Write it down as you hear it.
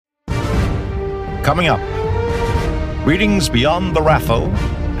Coming up, readings beyond the RAFO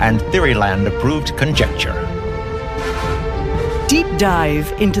and Theoryland approved conjecture. Deep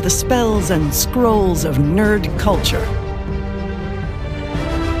dive into the spells and scrolls of nerd culture.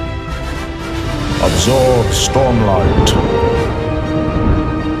 Absorb Stormlight.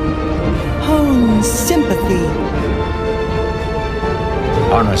 Hone sympathy.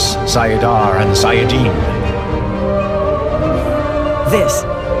 Harness Sayadar and Sayadine. This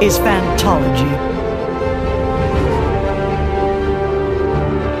is Phantology.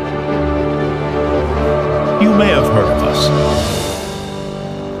 You may have heard of us.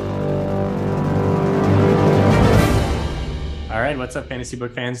 All right, what's up, fantasy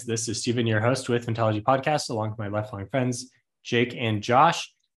book fans? This is Steven, your host with Phantology Podcast, along with my lifelong friends, Jake and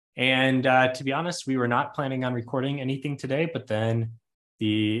Josh. And to be honest, we were not planning on recording anything today, but then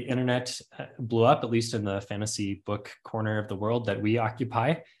the internet blew up, at least in the fantasy book corner of the world that we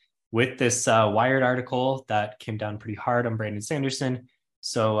occupy, with this Wired article that came down pretty hard on Brandon Sanderson.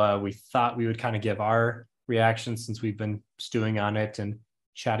 So we thought we would kind of give our reaction since we've been stewing on it and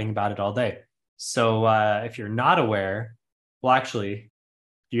chatting about it all day. So if you're not aware, well, actually,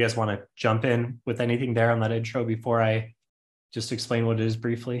 do you guys want to jump in with anything there on that intro before I just explain what it is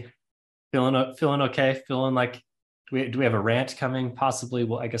briefly? Feeling okay? Feeling like, do we have a rant coming? Possibly.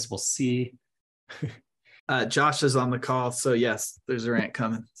 Well, I guess we'll see. Josh is on the call, so yes, there's a rant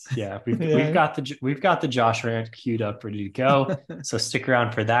coming. Yeah, we've got the Josh rant queued up, ready to go. So stick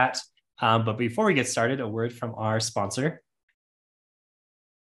around for that. But before we get started, a word from our sponsor.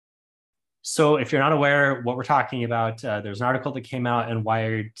 So if you're not aware what we're talking about, there's an article that came out in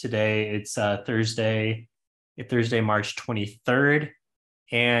Wired today. It's Thursday, March 23rd.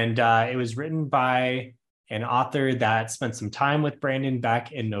 And it was written by an author that spent some time with Brandon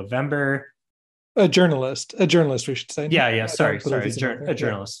back in November. A journalist, we should say. Yeah. Sorry. A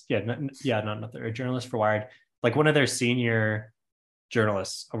journalist. Yeah, not another. A journalist for Wired, like one of their senior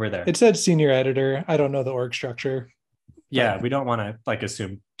journalists over there. It said senior editor. I don't know the org structure. Yeah, we don't want to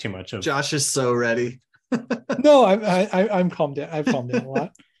assume too much of. Josh is so ready. No, I'm calmed down. I've calmed down a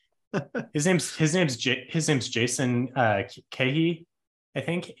lot. His name's Jason Cahey, I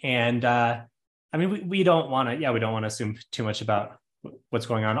think, and I mean we don't want to assume too much about what's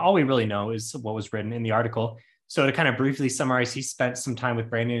going on. All we really know is what was written in the article. So to kind of briefly summarize, he spent some time with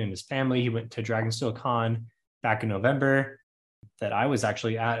Brandon and his family. He went to Dragonsteel Con back in November that I was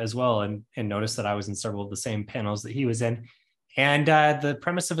actually at as well, and noticed that I was in several of the same panels that he was in. And the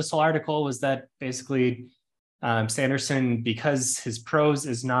premise of this whole article was that basically Sanderson, because his prose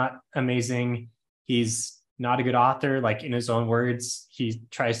is not amazing, he's not a good author. Like in his own words, he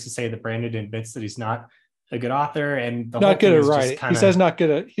tries to say that Brandon admits that he's not a good author, and the not good at writing. Kinda... He says not good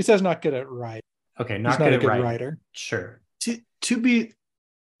at writing. Okay, not good at writing. Writer. Sure. To be,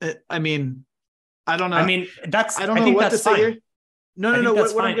 I mean, I don't know. I mean, I don't know what to say here. No.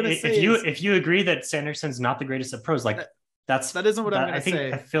 What I'm going to say if you agree that Sanderson's not the greatest at prose, like that isn't what I'm going to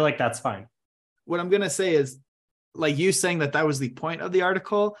say. I feel like that's fine. What I'm going to say is, like you saying that was the point of the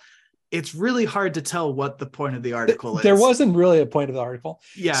article. It's really hard to tell what the point of the article is. There wasn't really a point of the article.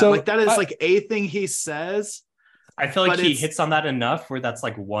 Yeah, so that is like a thing he says. I feel like he hits on that enough where that's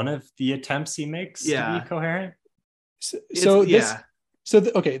like one of the attempts he makes to be coherent.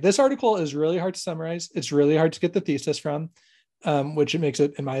 This article is really hard to summarize. It's really hard to get the thesis from, which makes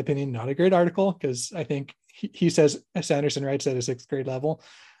it, in my opinion, not a great article, because I think he says Sanderson writes at a 6th grade level.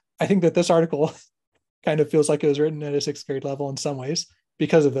 I think that this article kind of feels like it was written at a 6th grade level in some ways,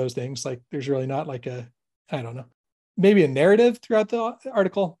 because of those things. Like there's really not like maybe a narrative throughout the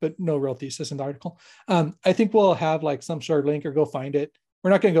article, but no real thesis in the article. I think we'll have like some sort of link, or go find it. We're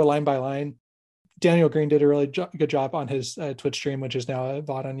not going to go line by line. Daniel Green did a really good job on his Twitch stream, which is now a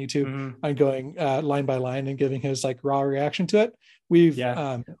VOD on YouTube, on going line by line and giving his like raw reaction to it.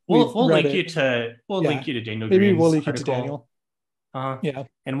 We'll link you to Daniel. Maybe Green's we'll link article. you to Daniel. Yeah,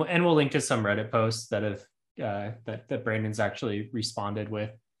 and we'll link to some Reddit posts that have that Brandon's actually responded with.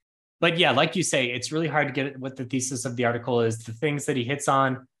 But yeah, like you say, it's really hard to get what the thesis of the article is. The things that he hits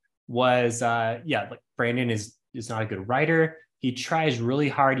on was like Brandon is not a good writer. He tries really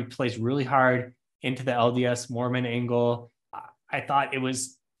hard. He plays really hard into the LDS Mormon angle. I thought it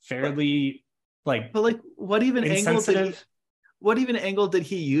was fairly but what even angle did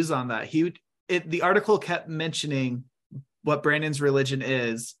he use on that? The article kept mentioning what Brandon's religion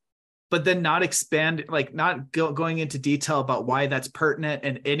is, but then not going into detail about why that's pertinent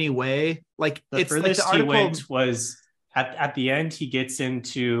in any way. Like the furthest he went was at the end, he gets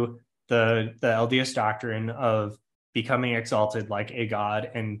into the LDS doctrine of becoming exalted like a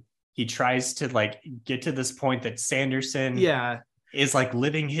god, and he tries to like get to this point that Sanderson is like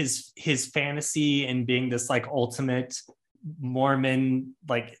living his fantasy and being this like ultimate Mormon,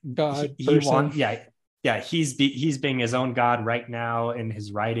 like God he person. he's being his own God right now in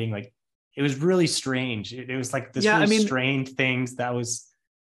his writing. Like it was really strange. It was like this really strange things that was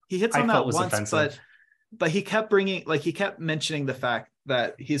he hits on that once, offensive. But he kept he kept mentioning the fact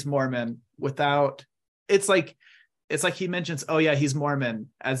that he's Mormon without, it's like he mentions, oh yeah, he's Mormon,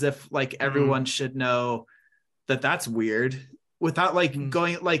 as if like everyone should know that that's weird, without like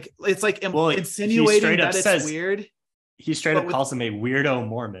going like, it's like insinuating that it's weird. He straight up calls him a weirdo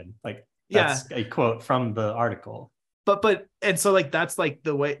Mormon. Like that's a quote from the article. But and so like that's like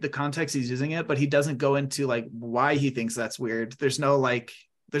the way, the context he's using it, but he doesn't go into like why he thinks that's weird. There's no like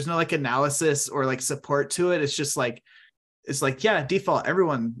analysis or like support to it. It's just like, it's like, yeah, default,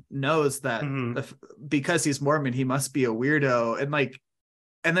 everyone knows that because he's Mormon, he must be a weirdo.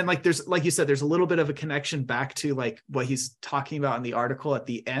 And then like there's, like you said, there's a little bit of a connection back to like what he's talking about in the article at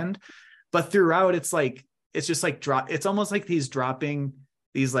the end, but throughout it's like, it's just like it's almost like he's dropping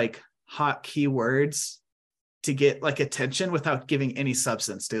these like hot keywords to get like attention without giving any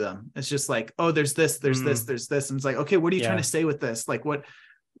substance to them. It's just like, oh, there's this, there's this, there's this. And it's like, okay, what are you trying to say with this? Like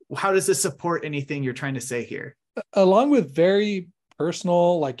how does this support anything you're trying to say here? Along with very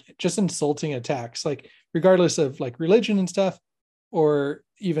personal, like just insulting attacks, like regardless of like religion and stuff, or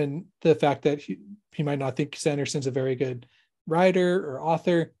even the fact that he might not think Sanderson's a very good writer or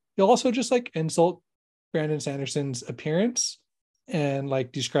author. He'll also just like insult Brandon Sanderson's appearance and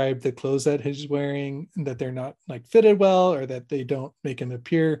like describe the clothes that he's wearing, and that they're not like fitted well, or that they don't make him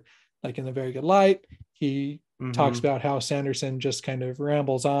appear like in a very good light. He talks about how Sanderson just kind of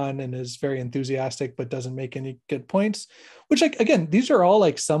rambles on and is very enthusiastic, but doesn't make any good points, which like, again, these are all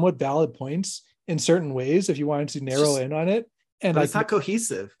like somewhat valid points in certain ways if you wanted to narrow in on it. And like, like, it's not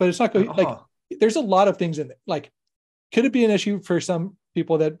cohesive. But it's not like there's a lot of things in it. Like, could it be an issue for some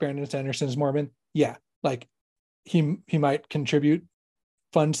people that Brandon Sanderson is Mormon? Yeah. Like he might contribute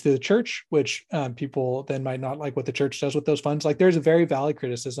funds to the church, which people then might not like what the church does with those funds. Like there's a very valid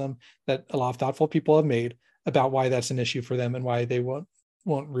criticism that a lot of thoughtful people have made about why that's an issue for them and why they won't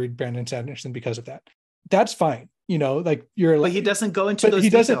read Brandon Sanderson because of that. That's fine. You know, like but he doesn't go into those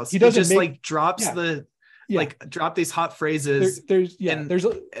details. He just like drops drop these hot phrases. There's a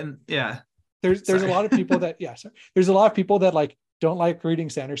lot of people that there's a lot of people that like don't like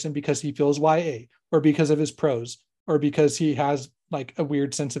reading Sanderson because he feels YA, or because of his prose, or because he has like a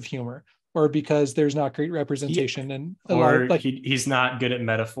weird sense of humor, or because there's not great representation he's not good at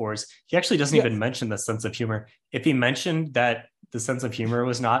metaphors. He actually doesn't even mention the sense of humor. If he mentioned that the sense of humor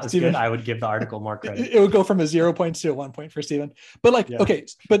was not as good, I would give the article more credit. It would go from a 0 point to a 1 point for Stephen. But like, okay,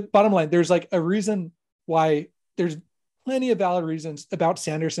 but bottom line, there's like a reason why, there's plenty of valid reasons about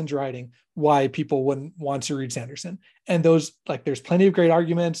Sanderson's writing why people wouldn't want to read Sanderson. And those, like, there's plenty of great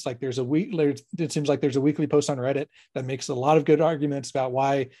arguments. Like it seems like there's a weekly post on Reddit that makes a lot of good arguments about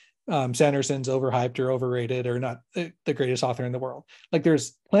why Sanderson's overhyped or overrated, or not the greatest author in the world. Like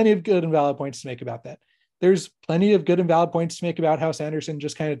there's plenty of good and valid points to make about that. There's plenty of good and valid points to make about how Sanderson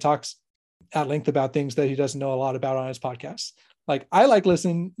just kind of talks at length about things that he doesn't know a lot about on his podcasts. Like I like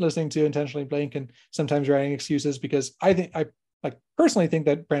listening to Intentionally Blank and sometimes writing excuses, because I personally think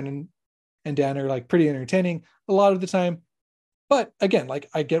that Brandon and Dan are like pretty entertaining a lot of the time. But again, like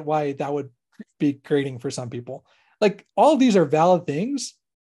I get why that would be grating for some people. Like all of these are valid things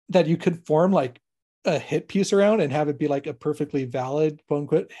that you could form like a hit piece around and have it be like a perfectly valid quote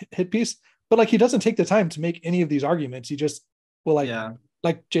unquote hit piece. But like he doesn't take the time to make any of these arguments. He just will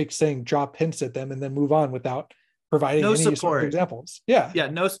like Jake's saying, drop hints at them and then move on without providing any support examples.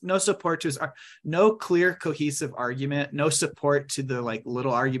 No support to his, no clear cohesive argument, no support to the like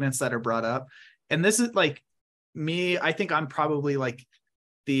little arguments that are brought up. And this is like me, I think I'm probably like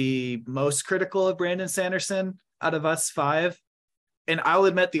the most critical of Brandon Sanderson out of us five. And I'll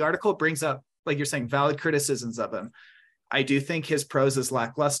admit the article brings up, like you're saying, valid criticisms of him. I do think his prose is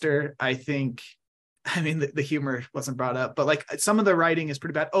lackluster. The humor wasn't brought up, but like some of the writing is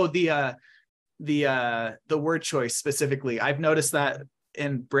pretty bad. Oh, the word choice specifically, I've noticed that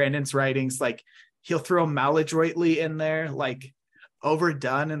in Brandon's writings, like he'll throw maladroitly in there, like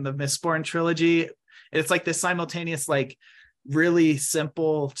overdone in the Mistborn trilogy. It's like this simultaneous, like really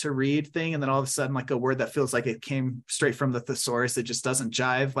simple to read thing, and then all of a sudden like a word that feels like it came straight from the thesaurus, it just doesn't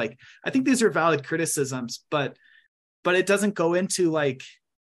jive. Like I think these are valid criticisms, but it doesn't go into like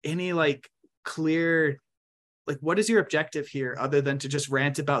any like clear, like what is your objective here other than to just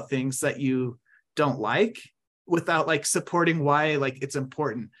rant about things that you don't like without like supporting why like it's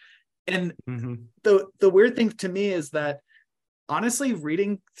important. And the weird thing to me is that honestly,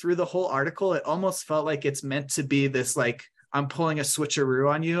 reading through the whole article, it almost felt like it's meant to be this like I'm pulling a switcheroo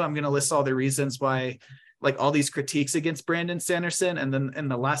on you. I'm going to list all the reasons why, like all these critiques against Brandon Sanderson. And then in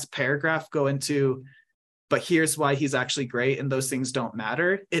the last paragraph go into, but here's why he's actually great. And those things don't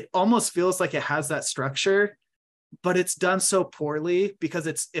matter. It almost feels like it has that structure, but it's done so poorly because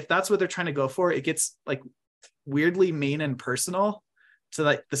if that's what they're trying to go for, it gets like weirdly mean and personal. So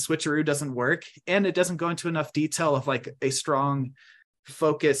like the switcheroo doesn't work, and it doesn't go into enough detail of like a strong,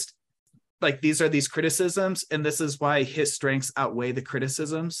 focused, like these are these criticisms, and this is why his strengths outweigh the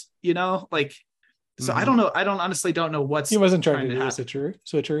criticisms, like, so I don't know. I honestly don't know what's he wasn't trying to do happen. a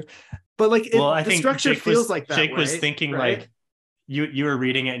switcher, but like I the think structure feels like that. Jake right? was thinking right? like you were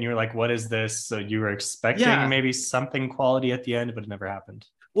reading it and you were like, what is this? So you were expecting maybe something quality at the end, but it never happened.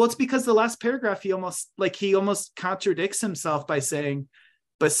 Well, it's because the last paragraph, he almost contradicts himself by saying,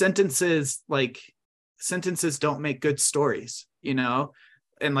 but sentences don't make good stories,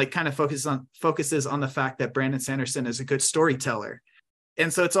 and like kind of focuses on the fact that Brandon Sanderson is a good storyteller.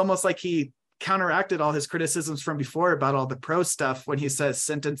 And so it's almost like he counteracted all his criticisms from before about all the prose stuff when he says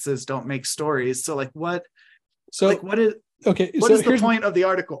sentences don't make stories. So like what is the point of the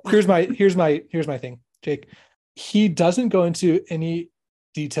article? Here's my thing, Jake. He doesn't go into any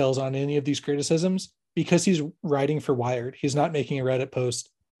details on any of these criticisms because he's writing for Wired. He's not making a Reddit post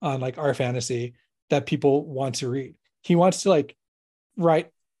on like our fantasy that people want to read. He wants to like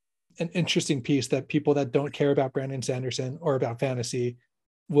write an interesting piece that people that don't care about Brandon Sanderson or about fantasy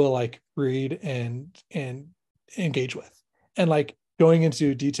will like read and engage with. And like going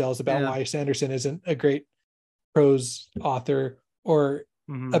into details about why Sanderson isn't a great prose author or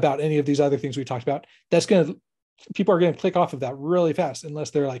about any of these other things we talked about, people are going to click off of that really fast unless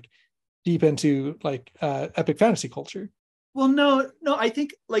they're like deep into like epic fantasy culture. Well, no, I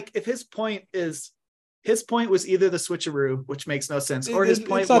think like if his point was either the switcheroo, which makes no sense, or his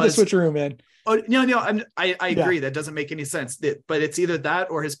point it's not was the switcheroo, man. Oh no, I agree. That doesn't make any sense. But it's either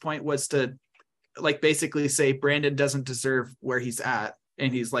that or his point was to like basically say Brandon doesn't deserve where he's at,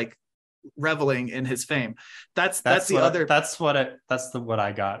 and he's like reveling in his fame. That's what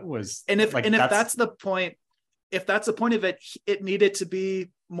I got was. And if that's the point, if that's the point of it, it needed to be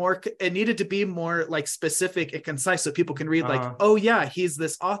more like specific and concise so people can read like, oh yeah, he's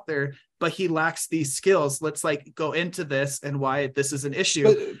this author, but he lacks these skills. Let's like go into this and why this is an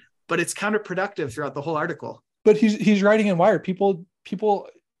issue. But it's counterproductive throughout the whole article. But he's writing in Wired. People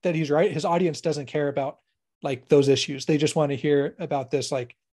that he's writing, his audience doesn't care about like those issues. They just want to hear about this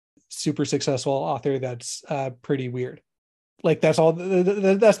like super successful author that's pretty weird. Like that's all.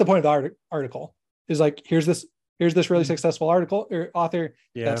 That's the point of the article is like here's this really successful author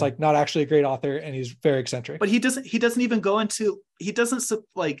that's like not actually a great author, and he's very eccentric. But he doesn't even go into, he doesn't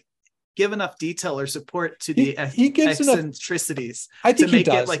like give enough detail or support to the eccentricities. I think he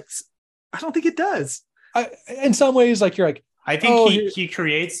does. I don't think it does. In some ways, like you're like, I think he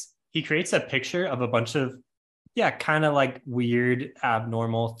creates a picture of a bunch of kind of like weird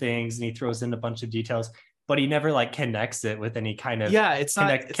abnormal things, and he throws in a bunch of details, but he never like connects it with any kind of it's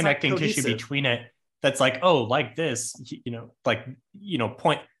connecting tissue between it. That's like, oh, like this, point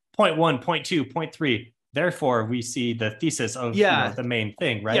 1, point 2, point 3. Therefore, we see the thesis of the main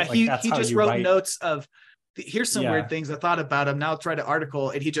thing, right? Yeah, he just wrote notes of, here's some weird things I thought about him. Now let's write an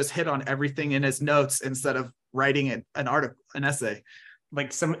article, and he just hit on everything in his notes instead of writing an essay.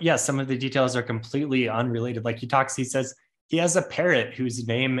 Like some of the details are completely unrelated. Like he says he has a parrot whose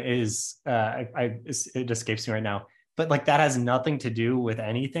name is it escapes me right now, but like that has nothing to do with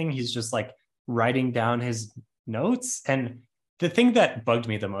anything. He's just like writing down his notes. And the thing that bugged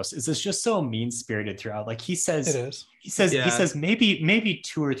me the most is it's just so mean-spirited throughout. Like he says maybe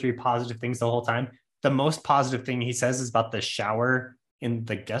 2 or 3 positive things the whole time. The most positive thing he says is about the shower in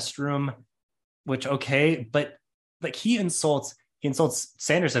the guest room, which but like he insults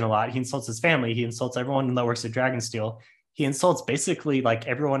Sanderson a lot. He insults his family. He insults everyone that works at Dragonsteel. He insults basically like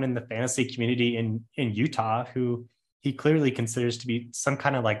everyone in the fantasy community in Utah, who he clearly considers to be some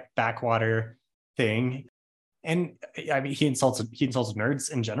kind of like backwater thing. And I mean, he insults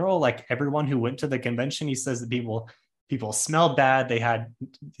nerds in general. Like everyone who went to the convention, he says that people smelled bad. They had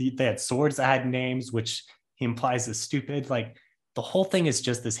swords that had names, which he implies is stupid. Like the whole thing is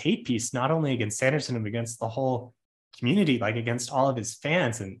just this hate piece, not only against Sanderson, but against the whole community, like against all of his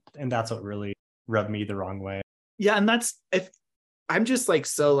fans. And that's what really rubbed me the wrong way. Yeah. And I'm just like,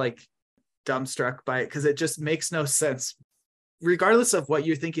 so like dumbstruck by it, because it just makes no sense. Regardless of what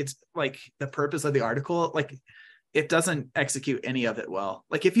you think it's like the purpose of the article, like it doesn't execute any of it well.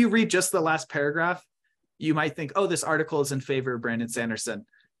 Like if you read just the last paragraph, you might think, oh, this article is in favor of Brandon Sanderson.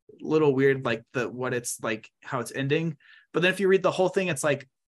 Little weird, like what it's like, how it's ending. But then if you read the whole thing, it's like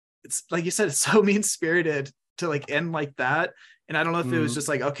you said, it's so mean-spirited to like end like that. And I don't know if it was just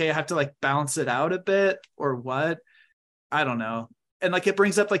like, okay, I have to like balance it out a bit or what. I don't know. And like it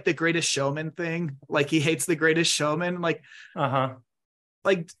brings up like the Greatest Showman thing. Like he hates the Greatest Showman. Like,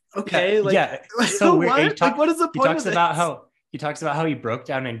 like okay, yeah, like, yeah. like So what? Like what is the point of this? He talks about how he broke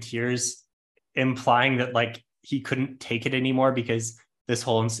down in tears, implying that like he couldn't take it anymore because this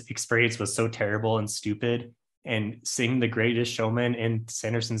whole experience was so terrible and stupid. And seeing the Greatest Showman in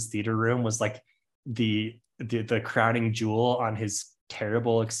Sanderson's theater room was like the crowning jewel on his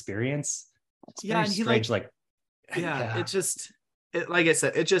terrible experience. It's yeah, and he strange, it just, like I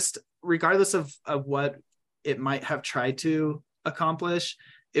said, it just, regardless of what it might have tried to accomplish,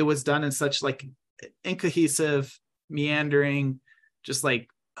 it was done in such like incohesive, meandering, just like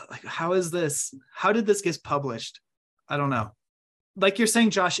how did this get published? I don't know. Like you're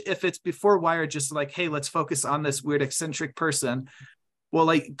saying, Josh, if it's before Wired, just like, hey, let's focus on this weird eccentric person. Well,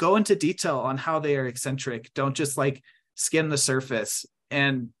 like go into detail on how they are eccentric. Don't just like skim the surface.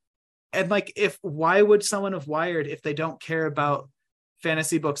 And like, why would someone of Wired, if they don't care about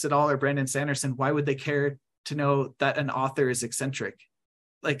fantasy books at all or Brandon Sanderson, why would they care to know that an author is eccentric?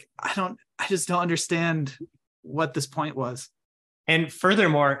 Like, I just don't understand what this point was. And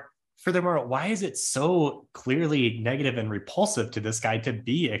furthermore, why is it so clearly negative and repulsive to this guy to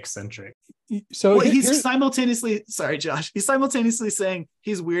be eccentric? So he's simultaneously, sorry, Josh, he's simultaneously saying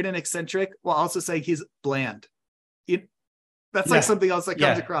he's weird and eccentric while also saying he's bland. That's like something else that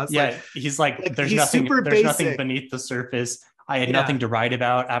comes across. Yeah, like, he's like there's nothing beneath the surface. I had nothing to write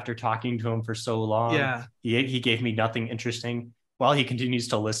about after talking to him for so long. Yeah. He gave me nothing interesting, while he continues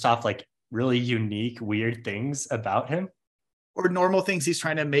to list off like really unique, weird things about him. Or normal things he's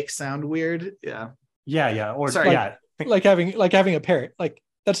trying to make sound weird. Yeah. Or sorry, like having a parrot. Like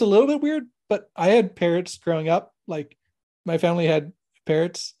that's a little bit weird, but I had parrots growing up. Like my family had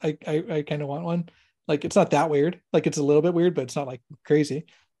parrots. I kind of want one. Like it's not that weird. Like it's a little bit weird, but it's not like crazy.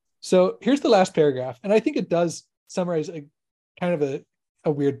 So here's the last paragraph, and I think it does summarize a kind of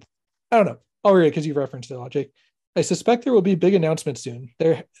a weird. I don't know. I'll read it because you've referenced it, Jake. I suspect there will be big announcements soon.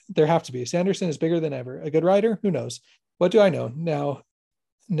 There have to be. Sanderson is bigger than ever. A good writer? Who knows? What do I know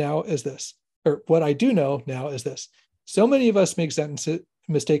now is this, or what I do know now is this. So many of us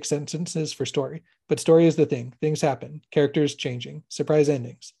mistake sentences for story, but story is the thing. Things happen, characters changing, surprise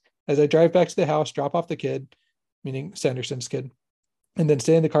endings. As I drive back to the house, drop off the kid, meaning Sanderson's kid, and then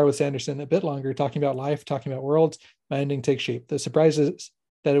stay in the car with Sanderson a bit longer, talking about life, talking about worlds, my ending takes shape. The surprise is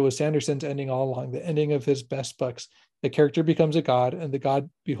that it was Sanderson's ending all along, the ending of his best books. The character becomes a god, and the god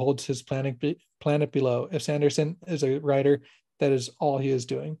beholds his planet below. If Sanderson is a writer, that is all he is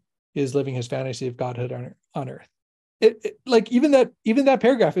doing. He is living his fantasy of godhood on Earth. It like even that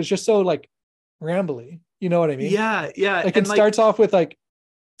paragraph is just so like rambly. You know what I mean? Yeah. Like it starts off with like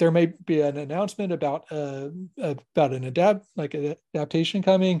there may be an announcement about an adaptation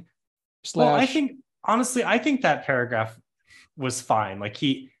coming. Well, I think that paragraph was fine. Like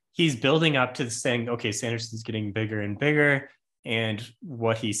he's building up to saying, okay, Sanderson's getting bigger and bigger, and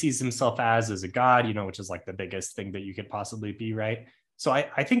what he sees himself as is a god, which is like the biggest thing that you could possibly be, right? So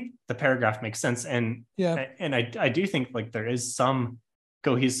I think the paragraph makes sense, and I do think like there is some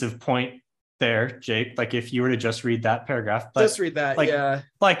cohesive point there, Jake. Like if you were to just read that paragraph, just read that,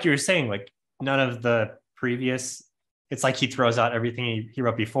 like you were saying, like none of the previous. It's like he throws out everything he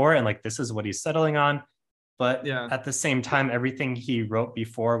wrote before, and like this is what he's settling on. But at the same time, everything he wrote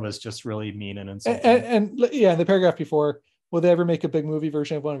before was just really mean and insulting. And in the paragraph before, will they ever make a big movie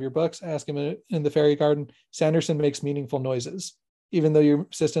version of one of your books? Ask him in the fairy garden. Sanderson makes meaningful noises. Even though your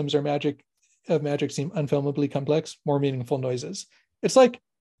systems are magic seem unfilmably complex, more meaningful noises. It's like,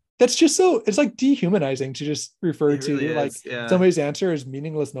 that's just so, it's like dehumanizing to just refer to somebody's answer as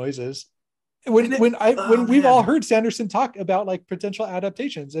meaningless noises. When we've all heard Sanderson talk about like potential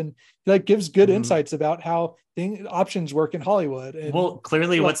adaptations, and he like gives good insights about how options work in Hollywood. And well,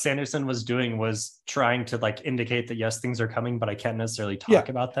 clearly what Sanderson was doing was trying to like indicate that yes, things are coming, but I can't necessarily talk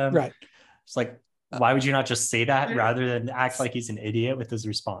about them. Right. It's like, why would you not just say that rather than act like he's an idiot with his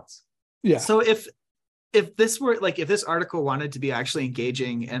response? Yeah. So if this were like, if this article wanted to be actually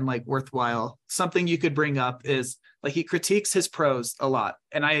engaging and like worthwhile, something you could bring up is like he critiques his prose a lot.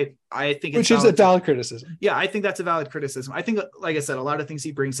 And I think which is a valid criticism. Yeah, I think that's a valid criticism. I think, like I said, a lot of things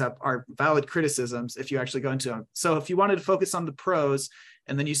he brings up are valid criticisms if you actually go into them. So if you wanted to focus on the prose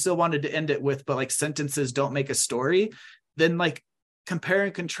and then you still wanted to end it with, but like sentences don't make a story, then like compare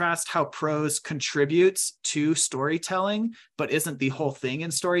and contrast how prose contributes to storytelling, but isn't the whole thing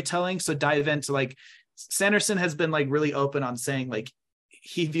in storytelling. So dive into like, Sanderson has been like really open on saying like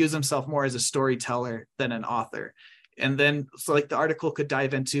he views himself more as a storyteller than an author. And then so like the article could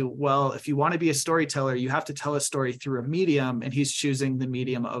dive into, well, if you want to be a storyteller, you have to tell a story through a medium, and he's choosing the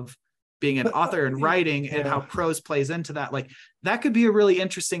medium of being an author and writing, and how prose plays into that. Like that could be a really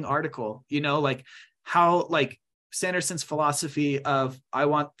interesting article, you know, like how like Sanderson's philosophy of, I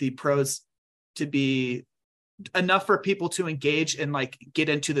want the prose to be enough for people to engage and like get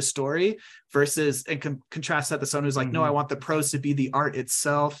into the story, versus, and contrast that to someone who's like, no, I want the prose to be the art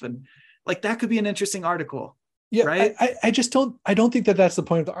itself. And like that could be an interesting article. Yeah, right. I just don't think that that's the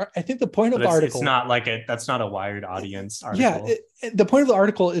point of the art. I think the point of the article, it's not like that's not a wired audience article. Yeah, the point of the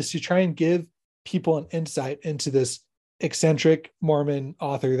article is to try and give people an insight into this eccentric Mormon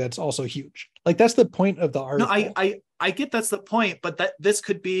author that's also huge. Like that's the point of the article. No, I get that's the point, but that this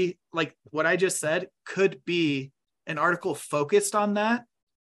could be like what I just said could be an article focused on that,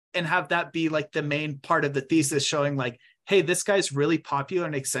 and have that be like the main part of the thesis, showing like, hey, this guy's really popular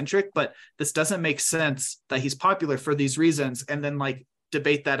and eccentric, but this doesn't make sense that he's popular for these reasons. And then like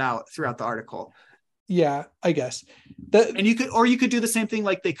debate that out throughout the article. Yeah, I guess. And you could do the same thing.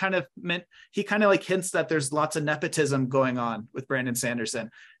 Like he kind of like hints that there's lots of nepotism going on with Brandon Sanderson.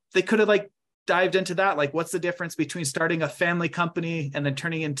 They could have like dived into that. Like, what's the difference between starting a family company and then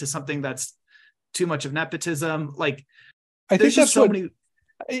turning into something that's too much of nepotism? Like, I think that's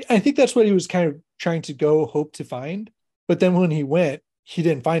what he was kind of trying to hope to find. But then when he went, he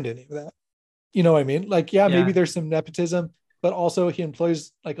didn't find any of that. You know what I mean? Like, maybe there's some nepotism, but also he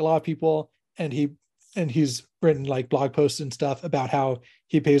employs like a lot of people, and he's written like blog posts and stuff about how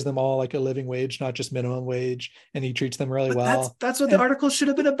he pays them all like a living wage, not just minimum wage, and he treats them really well. That's what the article should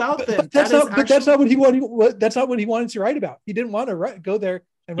have been about. But that's not what he wanted. That's not what he wanted to write about. He didn't want to go there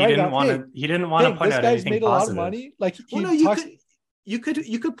and write about. He didn't want to point out anything made positive. A lot of money. Like you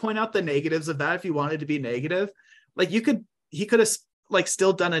could point out the negatives of that if you wanted to be negative. Like he could have like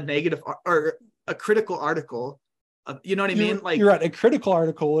still done a negative or a critical article. You know what I mean? Like, you're right. A critical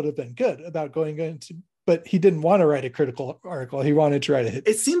article would have been good about going into, but he didn't want to write a critical article. He wanted to write a hit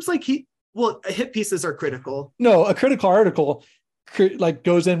piece. It seems like hit pieces are critical. No, a critical article like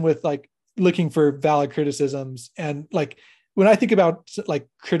goes in with like looking for valid criticisms. And like, when I think about like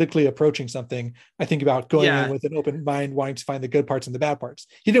critically approaching something, I think about going in with an open mind, wanting to find the good parts and the bad parts.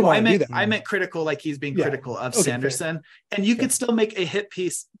 He didn't want to do that. I meant critical, like he's being critical of Sanderson. Fair. And you could still make a hit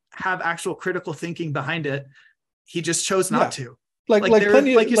piece have actual critical thinking behind it. He just chose not to. Like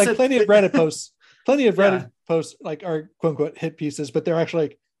plenty of Reddit posts. Plenty of Reddit posts like are quote unquote hit pieces, but they're actually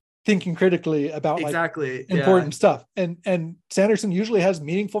like thinking critically about like important stuff. And Sanderson usually has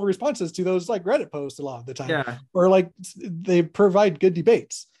meaningful responses to those like Reddit posts a lot of the time. Yeah. Or like they provide good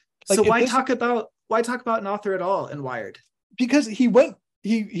debates. Like, so why talk about an author at all in Wired? Because he okay,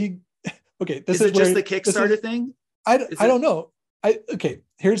 this is just the Kickstarter thing? I don't know.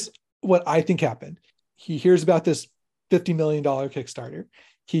 Here's what I think happened. He hears about this $50 million Kickstarter.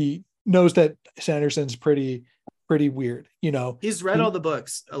 He knows that Sanderson's pretty weird, you know. He's read all the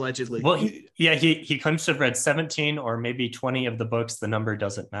books, allegedly. Well, he could have read 17 or maybe 20 of the books. The number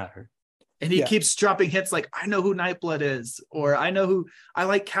doesn't matter. And he keeps dropping hits like, I know who Nightblood is, or I know who I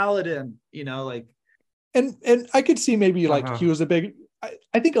like Kaladin, you know, like. And I could see maybe like he was a big,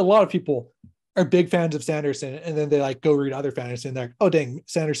 I think a lot of people are big fans of Sanderson, and then they like go read other fantasy and they're like, oh dang,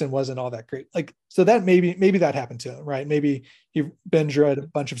 Sanderson wasn't all that great. Like, so that maybe that happened to him, right? Maybe he binge read a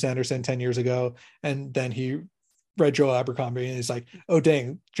bunch of Sanderson 10 years ago, and then he read Joel Abercrombie and he's like, oh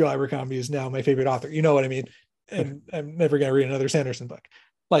dang, Joel Abercrombie is now my favorite author. You know what I mean? And I'm never going to read another Sanderson book.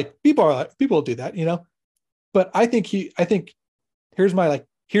 Like people do that, you know? But I think here's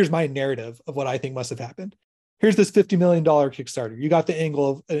my narrative of what I think must have happened. Here's this $50 million Kickstarter. You got the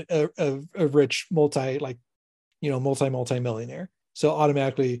angle of a rich multi-millionaire. So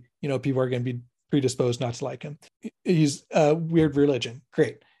automatically, you know, people are going to be predisposed not to like him. He's a weird religion.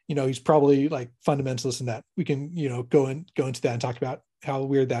 Great. You know, he's probably like fundamentalist in that. We can, you know, go into that and talk about how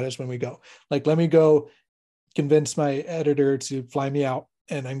weird that is when we go. Like, let me go convince my editor to fly me out,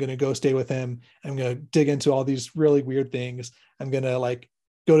 and I'm going to go stay with him. I'm going to dig into all these really weird things. I'm going to like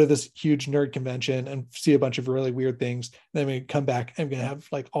go to this huge nerd convention and see a bunch of really weird things. Then we come back, I'm going to have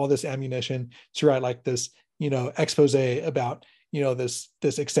like all this ammunition to write like this, you know, expose about, you know, this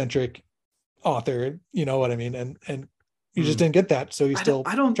eccentric author, you know what I mean? And he just didn't get that. So he still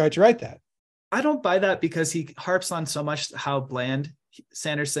tried to write that. I don't buy that, because he harps on so much how bland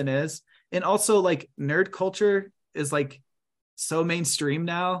Sanderson is. And also like nerd culture is like so mainstream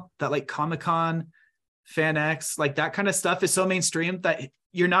now that like Comic-Con, FanX, like that kind of stuff is so mainstream that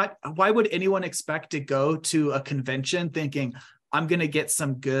why would anyone expect to go to a convention thinking I'm going to get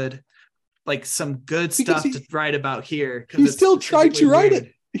some good stuff to write about here? He still tried to write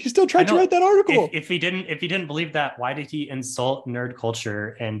it. he still tried to write that article. If he didn't believe that, why did he insult nerd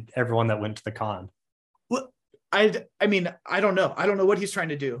culture and everyone that went to the con? Well, I mean, I don't know. I don't know what he's trying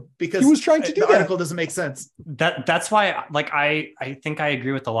to do, because he was trying to do the that. article doesn't make sense. That's why, like, I think I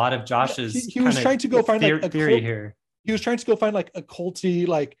agree with a lot of Josh's. He was trying to go find like a theory here. He was trying to go find like a culty,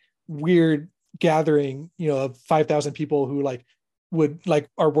 like weird gathering, of 5,000 people who like would like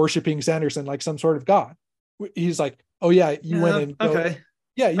are worshiping Sanderson like some sort of god. He's like, oh yeah, you went and go, okay.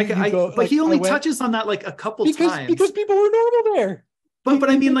 Yeah, you go. But like, he only touches on that like a couple times because people were normal there. But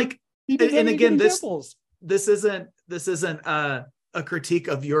I mean, like, and again, this isn't a critique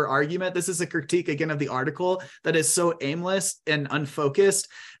of your argument. This is a critique again of the article that is so aimless and unfocused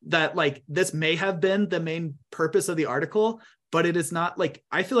that like this may have been the main purpose of the article, but it is not. Like,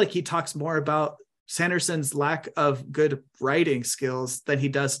 I feel like he talks more about Sanderson's lack of good writing skills than he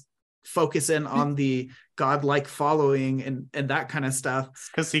does focus in on the godlike following and that kind of stuff.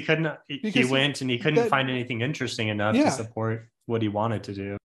 Because he couldn't, he went and he couldn't find anything interesting enough to support what he wanted to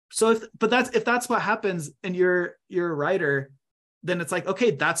do. So if that's what happens and you're a writer, then it's like,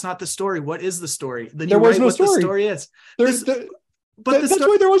 okay, that's not the story. What is the story? Then there was no what story. The story is. That's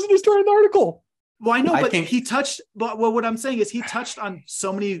why there wasn't a story in the article. Well, I know, but he touched. But what I'm saying is he touched on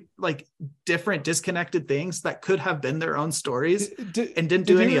so many like different disconnected things that could have been their own stories and didn't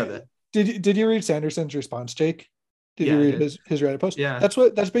do any of it. Did you read Sanderson's response, Jake? Did you read his Reddit post? Yeah,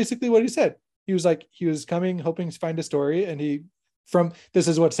 that's basically what he said. He was like, he was coming hoping to find a story, and this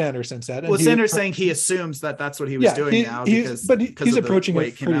is what Sanderson said. And Sanderson's saying he assumes that that's what he was doing now. He's approaching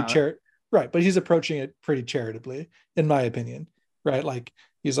it pretty right, but he's approaching it pretty charitably, in my opinion. Right, like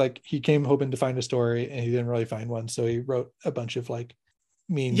he's like he came hoping to find a story, and he didn't really find one, so he wrote a bunch of like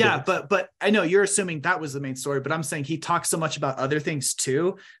mean. Yeah, but I know you're assuming that was the main story, but I'm saying he talks so much about other things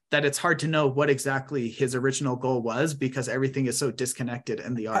too that it's hard to know what exactly his original goal was because everything is so disconnected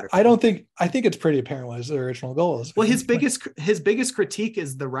in the article. I think it's pretty apparent what his original goal is. Well, his biggest critique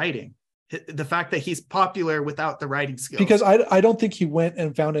is the writing, the fact that he's popular without the writing skills. Because I don't think he went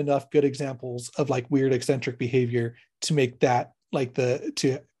and found enough good examples of like weird eccentric behavior to make that like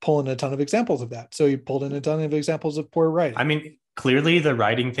to pull in a ton of examples of that. So he pulled in a ton of examples of poor writing. I mean, clearly the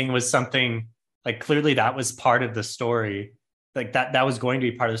writing thing was something like clearly that was part of the story. Like that was going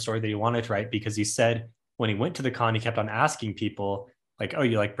to be part of the story that he wanted to write, because he said when he went to the con, he kept on asking people like, oh,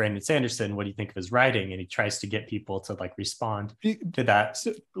 you like Brandon Sanderson? What do you think of his writing? And he tries to get people to like respond to that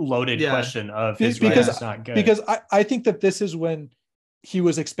loaded question of his writing is not good. Because I think that this is when he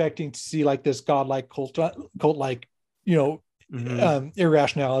was expecting to see like this godlike cult like,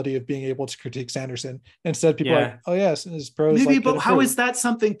 irrationality of being able to critique Sanderson. Instead, people are like, oh yes, his prose. Maybe, like, but how is that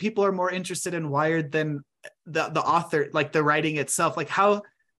something people are more interested in Wired than the author, like the writing itself? Like how?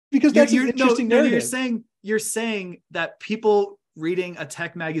 Because that's an interesting narrative. You're saying that people reading a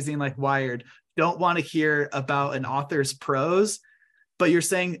tech magazine like Wired don't want to hear about an author's prose, but you're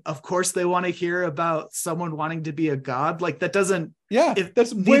saying, of course, they want to hear about someone wanting to be a god. Like that doesn't. Yeah,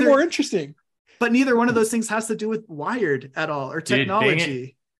 that's way more interesting. But neither one of those things has to do with Wired at all or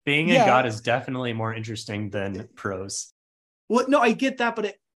technology. Being a god is definitely more interesting than prose. Well, no, I get that,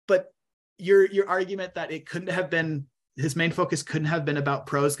 but your argument that it couldn't have been, his main focus couldn't have been about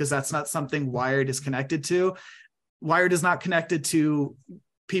prose because that's not something Wired is connected to. Wired is not connected to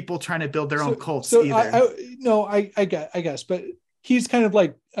people trying to build their own cults either. I guess, but he's kind of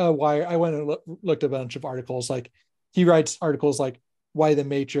like Wired. I went and looked at a bunch of articles. Like he writes articles like why the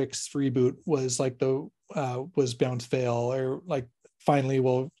Matrix reboot was like was bound to fail, or like finally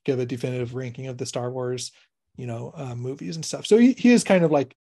we'll give a definitive ranking of the Star Wars, movies and stuff. So he is kind of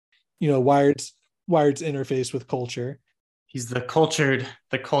like, Wired's interface with culture. He's the cultured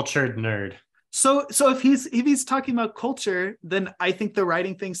nerd. So if he's talking about culture, then I think the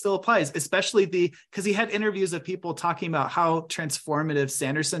writing thing still applies, especially because he had interviews of people talking about how transformative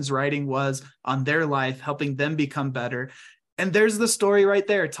Sanderson's writing was on their life, helping them become better. And there's the story right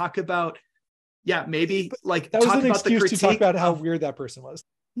there. Talk about, maybe like that was talk an about excuse the critique to talk about how weird that person was.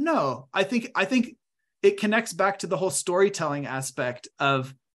 No, I think it connects back to the whole storytelling aspect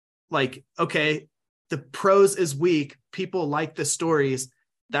of like, okay, the prose is weak. People like the stories.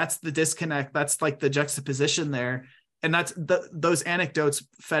 That's the disconnect. That's like the juxtaposition there. And that's those anecdotes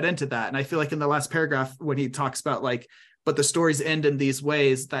fed into that. And I feel like in the last paragraph, when he talks about like, but the stories end in these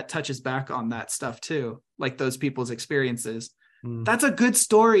ways, that touches back on that stuff too, like those people's experiences. That's a good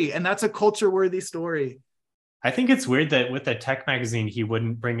story, and that's a culture-worthy story. I think it's weird that with a tech magazine, he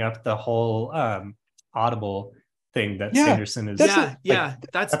wouldn't bring up the whole Audible thing that Sanderson is.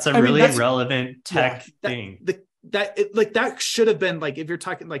 That's a really relevant tech thing. That should have been like, if you're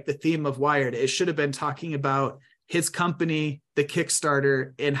talking like the theme of Wired, it should have been talking about his company, the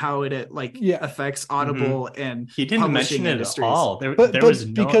Kickstarter, and how it like affects Audible and he didn't mention it industries. at all. There was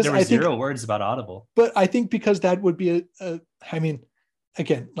zero words about Audible. But I think because that would be I mean,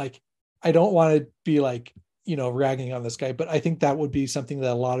 again, like I don't want to be like, ragging on this guy, but I think that would be something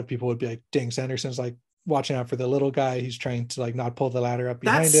that a lot of people would be like, dang, Sanderson's like watching out for the little guy. He's trying to like not pull the ladder up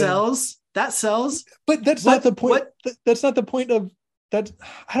behind him. That sells. But that's not the point. That's not the point of that.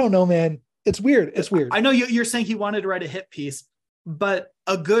 I don't know, man. It's weird. I know you're saying he wanted to write a hit piece, but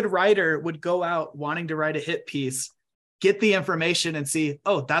a good writer would go out wanting to write a hit piece, get the information and see,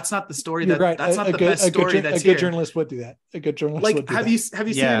 oh, that's not the story. Right. That's not the best story that's here. A good journalist would do that. A good journalist would do that. Have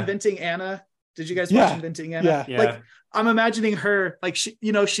you seen Inventing Anna? Did you guys watch Inventing Anna? Yeah. Like I'm imagining her like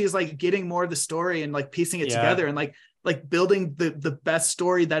she's like getting more of the story and like piecing it together and like building the best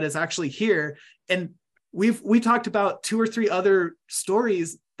story that is actually here. And we talked about 2 or 3 other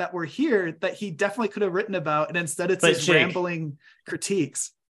stories that were here that he definitely could have written about, and instead it's his rambling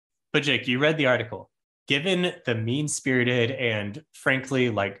critiques. But Jake, you read the article. Given the mean-spirited and frankly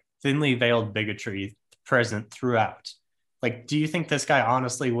like thinly veiled bigotry present throughout, like, do you think this guy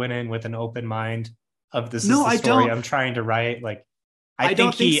honestly went in with an open mind of this is the story I'm trying to write? Like, I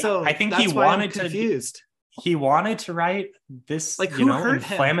don't think so. I think he wanted to. He wanted to write this, like, who hurt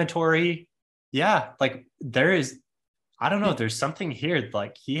inflammatory. Him? Yeah, like there is. I don't know. There's something here.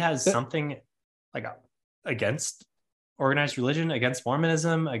 Like he has something like against organized religion, against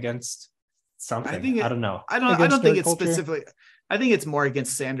Mormonism, against something. I don't know. I don't think it's specifically. I think it's more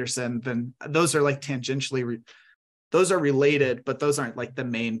against Sanderson than those are like tangentially. Those are related, but those aren't like the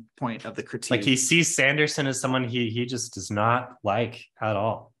main point of the critique. Like he sees Sanderson as someone he just does not like at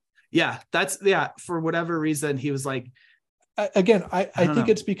all. Yeah, for whatever reason, he was like. Again, I think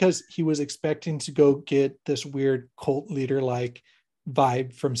it's because he was expecting to go get this weird cult leader like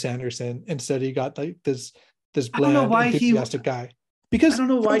vibe from Sanderson. Instead, he got like this bland, enthusiastic guy. Because I don't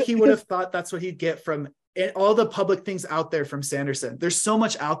know why he would have thought that's what he'd get from all the public things out there from Sanderson. There's so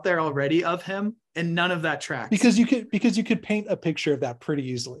much out there already of him, and none of that tracks. Because you could paint a picture of that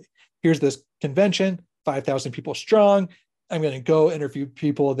pretty easily. Here's this convention, 5,000 people strong. I'm going to go interview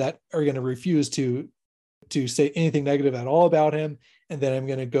people that are going to refuse to say anything negative at all about him, and then I'm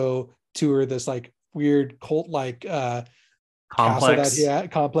going to go tour this like weird cult like complex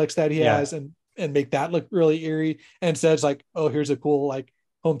that he has and make that look really eerie. And instead it's like, oh, here's a cool like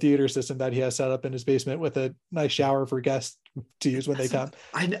home theater system that he has set up in his basement with a nice shower for guests to use when they come.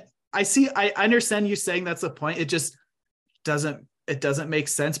 I understand you saying that's the point. It just doesn't make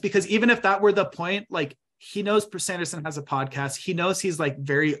sense, because even if that were the point, like he knows Sanderson has a podcast. He knows he's like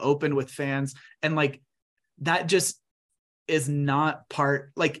very open with fans, and like that just is not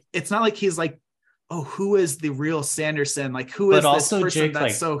part, like, it's not like he's like, oh, who is the real Sanderson? Like, who is this person, Jake, that's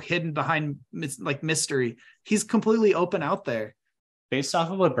like, so hidden behind like mystery? He's completely open out there. Based off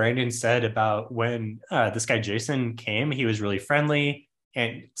of what Brandon said about when this guy Jason came, he was really friendly.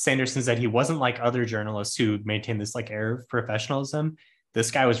 And Sanderson said he wasn't like other journalists who maintain this like air of professionalism. This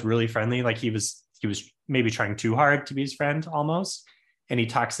guy was really friendly. Like he was maybe trying too hard to be his friend almost. And he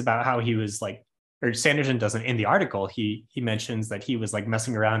talks about how he was like, or Sanderson doesn't, in the article, he mentions that he was like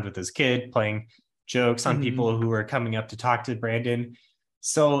messing around with his kid, playing jokes on people who were coming up to talk to Brandon.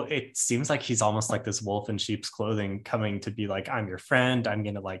 So it seems like he's almost like this wolf in sheep's clothing, coming to be like, I'm your friend. I'm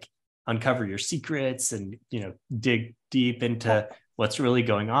going to like uncover your secrets and, dig deep into what's really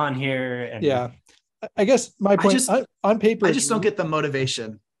going on here. And yeah, I guess my point on paper, I just don't get the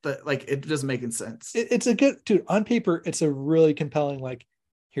motivation, but like, it doesn't make any sense. It's a good, dude, on paper, it's a really compelling, like,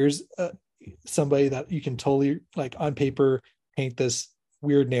 here's somebody that you can totally like on paper paint this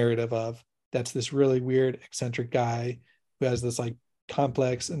weird narrative of. That's this really weird eccentric guy who has this like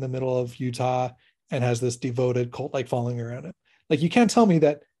complex in the middle of Utah and has this devoted cult like following around it. Like, you can't tell me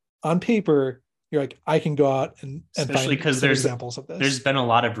that on paper you're like, I can go out and especially because there's examples of this. There's been a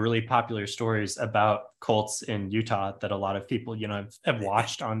lot of really popular stories about cults in Utah that a lot of people have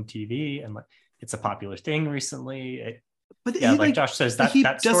watched on TV, and like it's a popular thing recently. But yeah, like Josh says,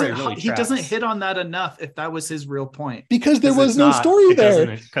 that story really he doesn't hit on that enough if that was his real point. Because there was no story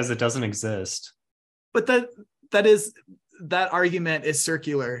there. Because it doesn't exist. But that argument is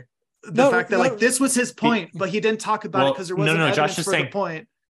circular. The fact that like this was his point, but he didn't talk about it because there wasn't evidence Josh is for saying, the point.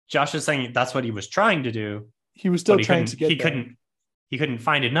 Josh is saying that's what he was trying to do. He was still trying to get he couldn't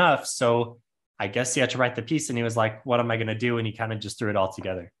find enough. So I guess he had to write the piece, and he was like, what am I going to do? And he kind of just threw it all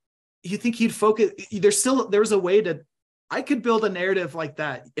together. You think he'd focus? There's a way to. I could build a narrative like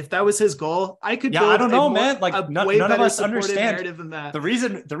that. If that was his goal, I could build I don't know, man. Like none of us understand narrative than that. The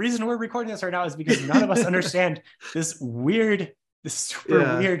reason we're recording this right now is because none of us understand this weird this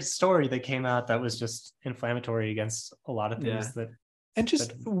super weird story that came out that was just inflammatory against a lot of things that, and just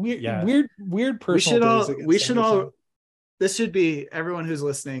that, weird personal. We should all. This should be, everyone who's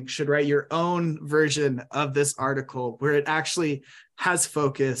listening should write your own version of this article where it actually has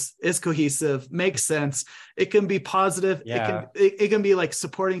focus, is cohesive, makes sense. It can be positive. It can be like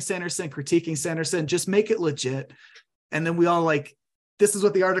supporting Sanderson, critiquing Sanderson. Just make it legit, and then we all like, this is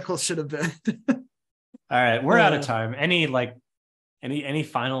what the article should have been. All right, we're out of time. Any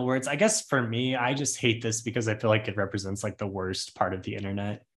final words? I guess for me, I just hate this because I feel like it represents like the worst part of the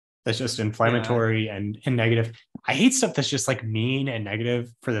internet. That's just inflammatory and negative. I hate stuff that's just like mean and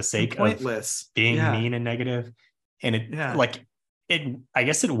negative for the sake of being mean and negative. And I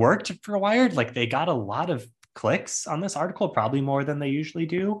guess it worked for Wired. Like they got a lot of clicks on this article, probably more than they usually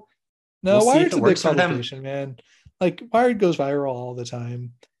do. No, Wired's a big publication, man. Like Wired goes viral all the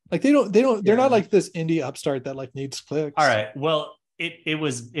time. Like they're not like this indie upstart that like needs clicks. All right. Well, it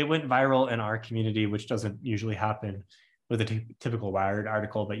went viral in our community, which doesn't usually happen with a typical Wired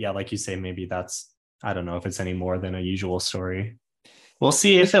article. But yeah, like you say, maybe I don't know if it's any more than a usual story. We'll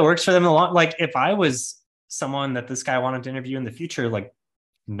see if it works for them a lot. Like if I was someone that this guy wanted to interview in the future, like,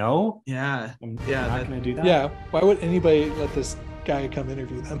 no. I'm not going to do that. Yeah. Why would anybody let this guy come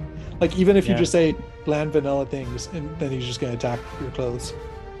interview them? Like, even if you just say bland vanilla things and then he's just going to attack your clothes.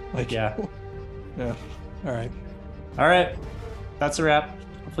 Like, yeah. All right. That's a wrap.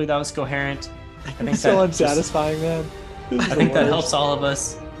 Hopefully that was coherent. I think so unsatisfying, man. I think that helps all of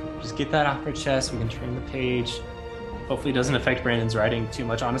us. Just get that off our chest. We can turn the page. Hopefully it doesn't affect Brandon's writing too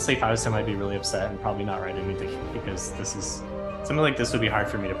much. Honestly, if I was him, I'd be really upset and probably not write anything because this is something like this would be hard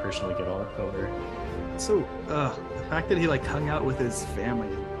for me to personally get over. So the fact that he like hung out with his family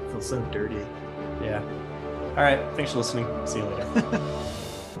feels so dirty. Yeah. All right. Thanks for listening. See you later.